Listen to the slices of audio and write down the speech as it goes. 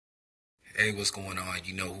Hey, what's going on?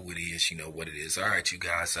 You know who it is. You know what it is. All right, you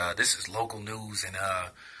guys. This is local news and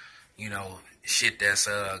shit that's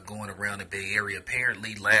going around the Bay Area.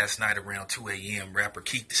 Apparently, last night around 2 a.m., rapper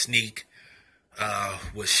Keak da Sneak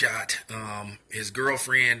was shot. His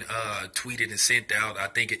girlfriend tweeted and sent out, I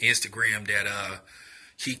think, an Instagram that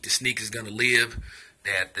Keak da Sneak is gonna live.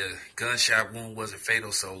 That the gunshot wound wasn't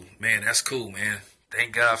fatal. So, man, that's cool, man.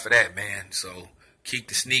 Thank God for that, man. So. Keak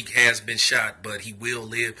da Sneak has been shot, but he will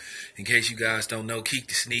live. In case you guys don't know, Keak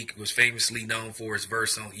da Sneak was famously known for his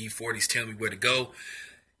verse on E40's Tell Me Where to Go.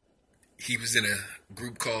 He was in a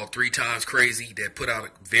group called 3 Times Crazy that put out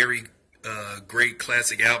a very great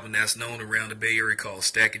classic album that's known around the Bay Area called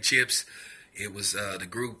Stack of Chips. It was the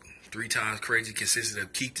group 3 Times Crazy consisted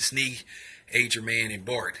of Keak da Sneak, Ager Man, and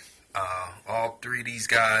Bart. All three of these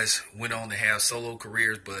guys went on to have solo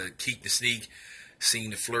careers, but Keak da Sneak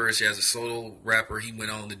seen to flourish as a solo rapper. He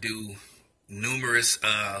went on to do numerous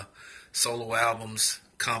solo albums,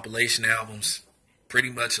 compilation albums,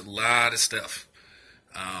 pretty much a lot of stuff.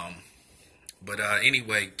 But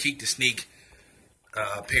anyway, Keak da Sneak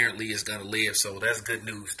apparently is going to live, so that's good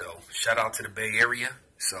news, though. Shout out to the Bay Area.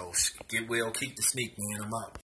 So get well, Keak da Sneak, man. I'm out.